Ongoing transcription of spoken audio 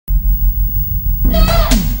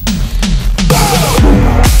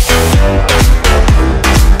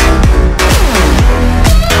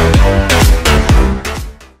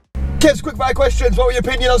Gents, quick fire questions. What were your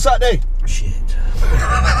opinion on Saturday? Shit.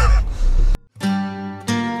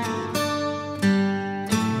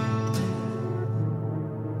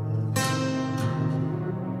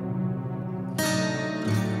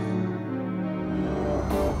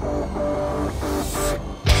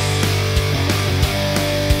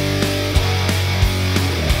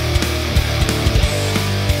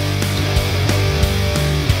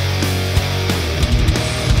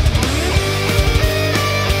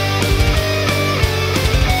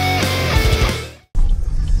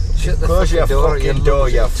 Close your fucking door,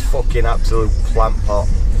 you fucking absolute plant pot.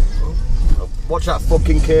 Watch that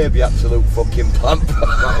fucking curb, you absolute fucking plant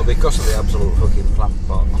pot. That'll be because of the absolute fucking plant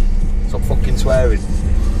pot. Stop fucking swearing.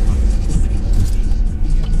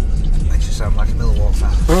 Makes you sound like a Millwall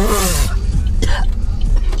fan.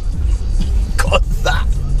 God, that.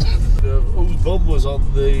 Whose bum was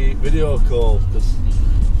on the video call?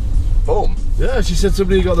 Bum? Yeah, she said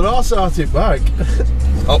somebody got their arse out it back.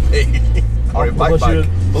 Not me. Or in back.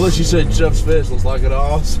 Unless you said Jeff's face looks like an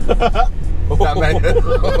arse. That meant.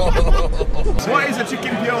 What is a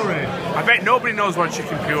chicken puree? I bet nobody knows what a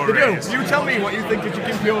chicken puree is. You tell me what you think a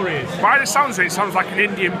chicken puree is. By the sounds of it, it sounds like an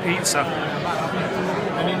Indian pizza.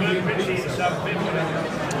 An Indian pizza.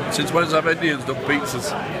 Since when have Indians done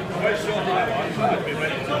pizzas?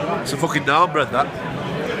 It's a fucking naan bread, that.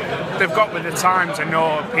 They've got with the times and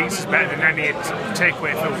know a pizza's better than any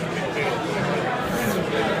takeaway food.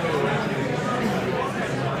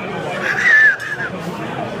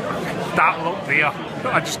 That look there,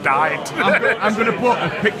 I just died. I'm going to put a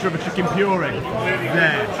picture of a chicken puree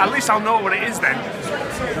there. At least I'll know what it is then.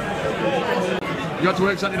 You got to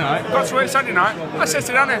work Saturday night? Got to work Saturday night. I said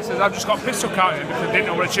to Danny, I said, I've just got piss took out of it because I didn't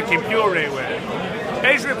know what a chicken puree was.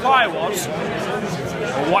 His reply was,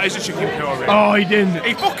 well, what is a chicken puree? Oh, he didn't.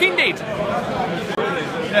 He fucking did.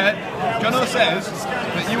 Yeah, Jono says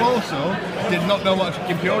that you also did not know what a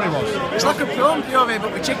chicken puree was. It's like a prawn puree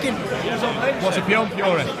but with chicken. What's a prawn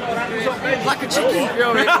puree? Like a chicken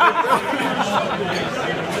puree.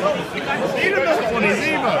 He doesn't know what one is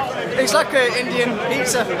either. It's like an Indian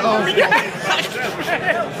pizza. Oh.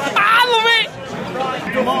 I love it!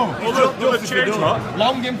 Come on. Change what?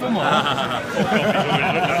 Longing for more.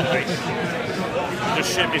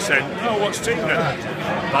 Just shit me saying, oh, what's tea then?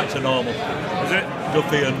 Back to normal. Is it?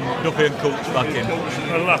 Duffy and Cooks back in.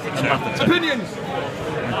 And Lafferty. Opinions.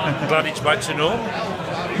 Glad it's back to normal.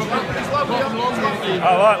 I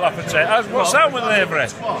like Lafferty. What's that with Lavery?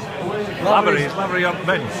 Lavery on the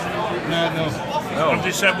bench. No. What did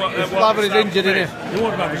you say? Lavery's injured, isn't he? You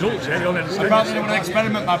want about results here? You'll understand. Apparently they were an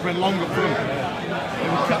experiment by putting longer through.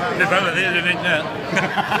 They're better than it now.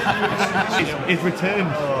 He's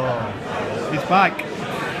returned. He's back.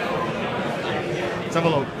 Let's have a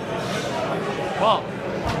look. What?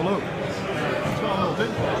 Have a look.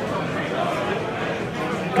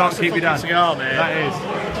 Can't keep you down. Cigar, mate. That is.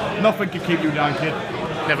 Nothing can keep you down, kid.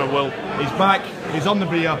 Never will. He's back. He's on the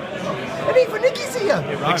beer. And even Nicky's here.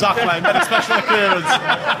 Exactly. Made a special appearance.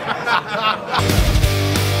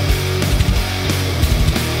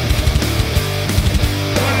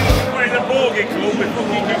 The bogey club, we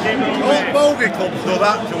fucking can keep it on. All bogey clubs do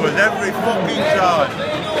that to us every fucking time.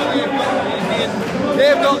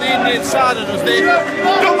 They've got the Indian side of us, they.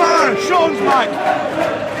 Come on, Sean's back.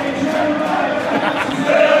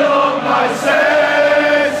 Fill up my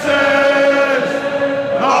senses,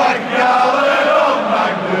 like a gallon of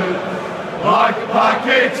magnet, like a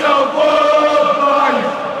packet of wood,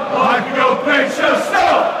 like a good picture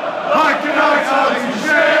stuff, like an ice on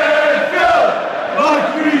Sheffield, like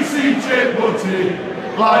greasy Djibouti,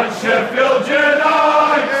 like Sheffield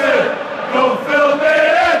United. Come fill me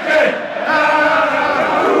again.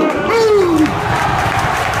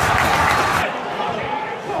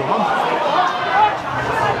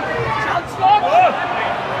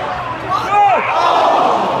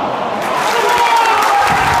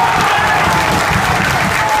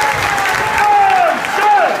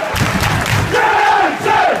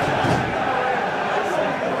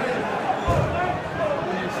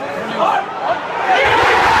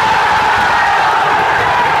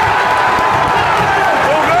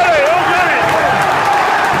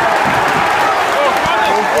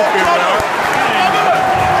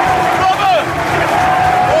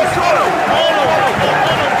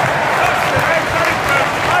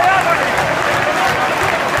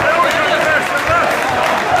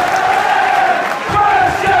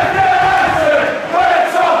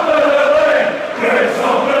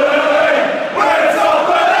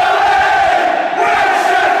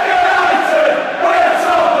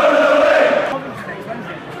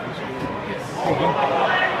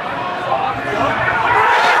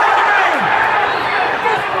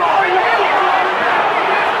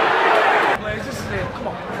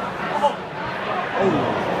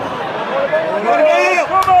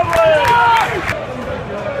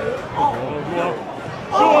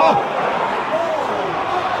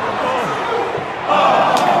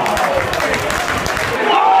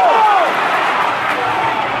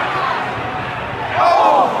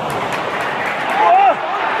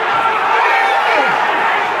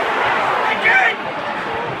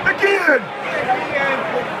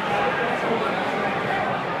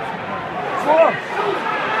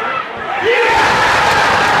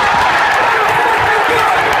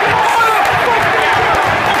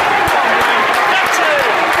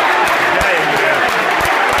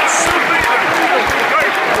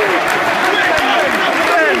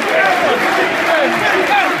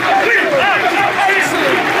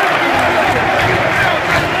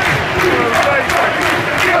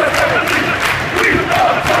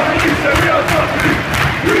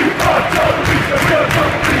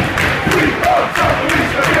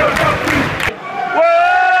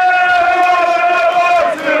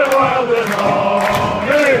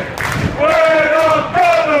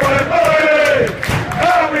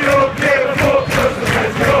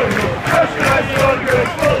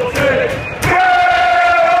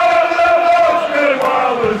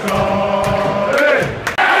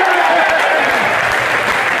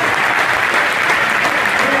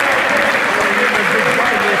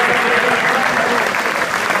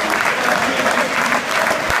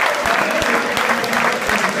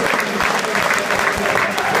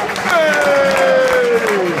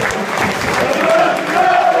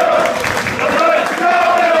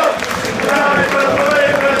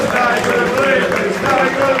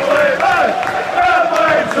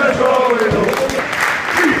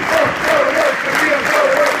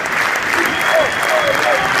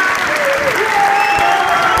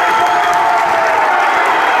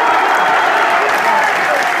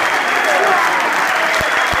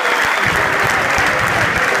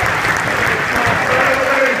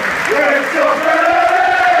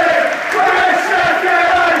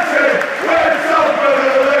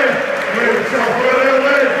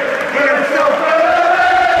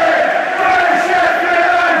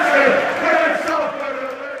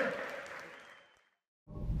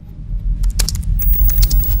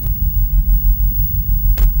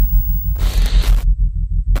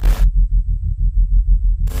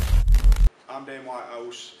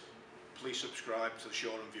 subscribe to the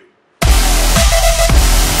Shoreham View.